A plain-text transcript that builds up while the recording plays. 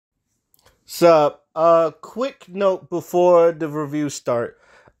So, quick note before the reviews start.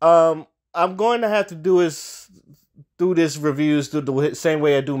 I'm going to have to do this reviews the same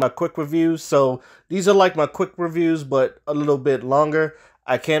way I do my quick reviews. So these are like my quick reviews, but a little bit longer.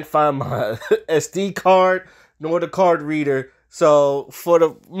 I can't find my SD card nor the card reader. So for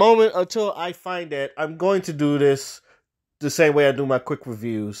the moment until I find that, I'm going to do this the same way I do my quick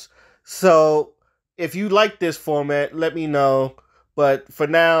reviews. So if you like this format, let me know. But for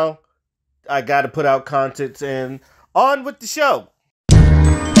now, I got to put out content, and on with the show.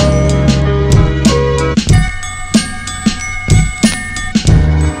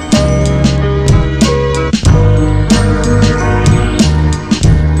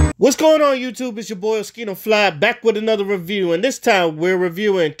 What's going on, YouTube? It's your boy Oscino back with another review, and this time we're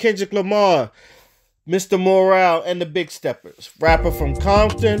reviewing Kendrick Lamar, Mr. Morale and the Big Steppers. Rapper from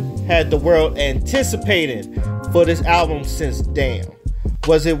Compton had the world anticipating for this album since damn.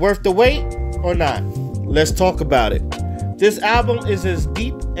 Was it worth the wait or not? Let's talk about it. This album is as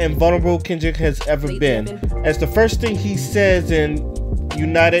deep and vulnerable Kendrick has ever been, as the first thing he says in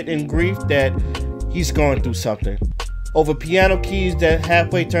United in Grief that he's going through something. Over piano keys that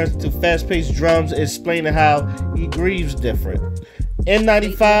halfway turns into fast-paced drums, explaining how he grieves different.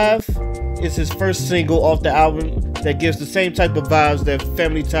 N95 is his first single off the album that gives the same type of vibes that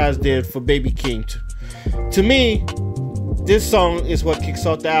Family Ties did for Baby King. To me, this song is what kicks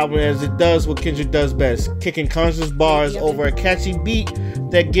off the album, as it does what Kendrick does best, kicking conscious bars over a catchy beat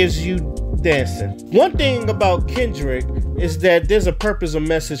that gives you dancing. One thing about Kendrick is that there's a purpose or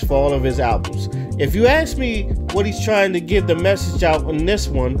message for all of his albums. If you ask me what he's trying to give the message out on this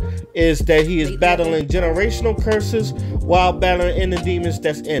one, is that he is battling generational curses while battling inner demons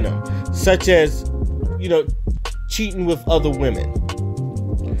that's in him, such as, cheating with other women,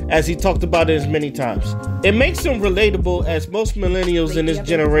 as he talked about it as many times. It makes him relatable, as most millennials in this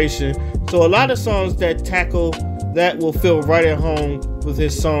generation, so a lot of songs that tackle that will feel right at home with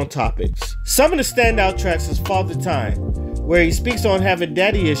his song topics. Some of the standout tracks is Father Time, where he speaks on having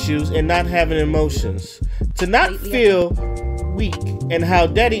daddy issues and not having emotions, to not feel weak, and how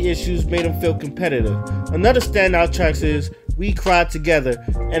daddy issues made him feel competitive. Another standout track is We Cried Together,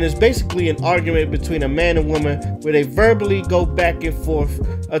 and it's basically an argument between a man and woman where they verbally go back and forth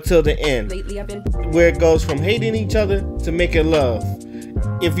until the end, where it goes from hating each other to making love.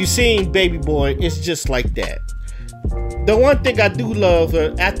 If you've seen Baby Boy, it's just like that. The one thing I do love,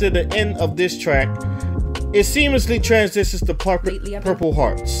 after the end of this track, it seamlessly transitions to Purple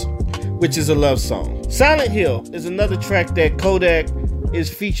Hearts, which is a love song. Silent Hill is another track that Kodak is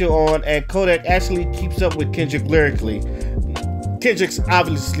featured on, and Kodak actually keeps up with Kendrick lyrically. Kendrick's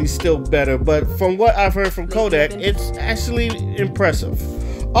obviously still better, but from what I've heard from Kodak, it's actually impressive.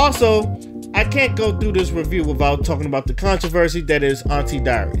 Also, I can't go through this review without talking about the controversy that is Auntie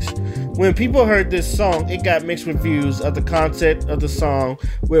Diaries. When people heard this song, it got mixed reviews of the content of the song,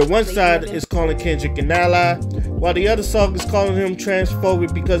 where one side is calling Kendrick an ally, while the other song is calling him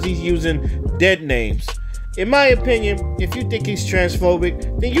transphobic because he's using dead names. In my opinion, if you think he's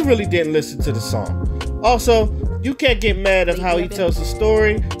transphobic, then you really didn't listen to the song. Also, you can't get mad at how he tells the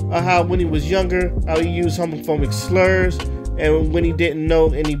story, or how when he was younger, how he used homophobic slurs, and when he didn't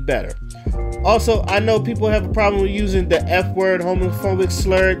know any better. Also, I know people have a problem with using the F-word, homophobic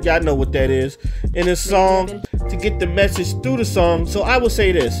slur, y'all know what that is, in a song to get the message through the song. So I will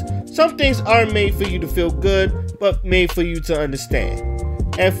say this: some things aren't made for you to feel good, but made for you to understand.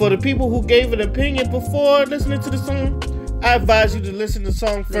 And for the people who gave an opinion before listening to the song, I advise you to listen to the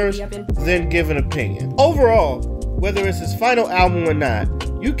song first, then give an opinion. Overall, whether it's his final album or not,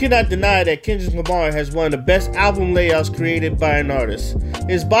 you cannot deny that Kendrick Lamar has one of the best album layouts created by an artist.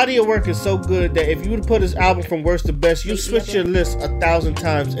 His body of work is so good that if you would put his album from worst to best, you switch your list 1,000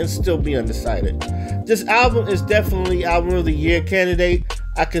 times and still be undecided. This album is definitely Album of the Year candidate.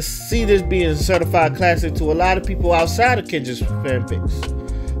 I could see this being a certified classic to a lot of people outside of Kendrick's fan base.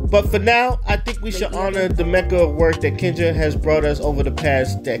 But for now, I think we should honor the mecca of work that Kendrick has brought us over the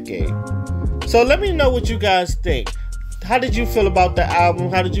past decade. So let me know what you guys think. How did you feel about the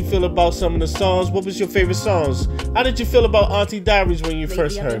album? How did you feel about some of the songs? What was your favorite songs? How did you feel about Auntie Diaries when you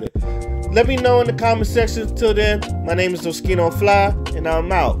first heard it? Let me know in the comment section. Till then, my name is Oscino, and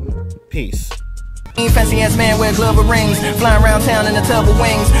I'm out. Peace. Fancy ass man wear glove or rings, flying around town in a tub of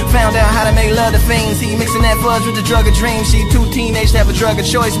wings. Found out how to make love to fiends. He mixing that fudge with the drug of dreams. She too teenage to have a drug of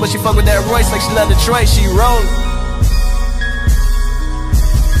choice, but she fuck with that Royce like she love Detroit. She rolled.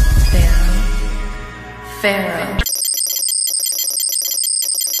 Pharaoh.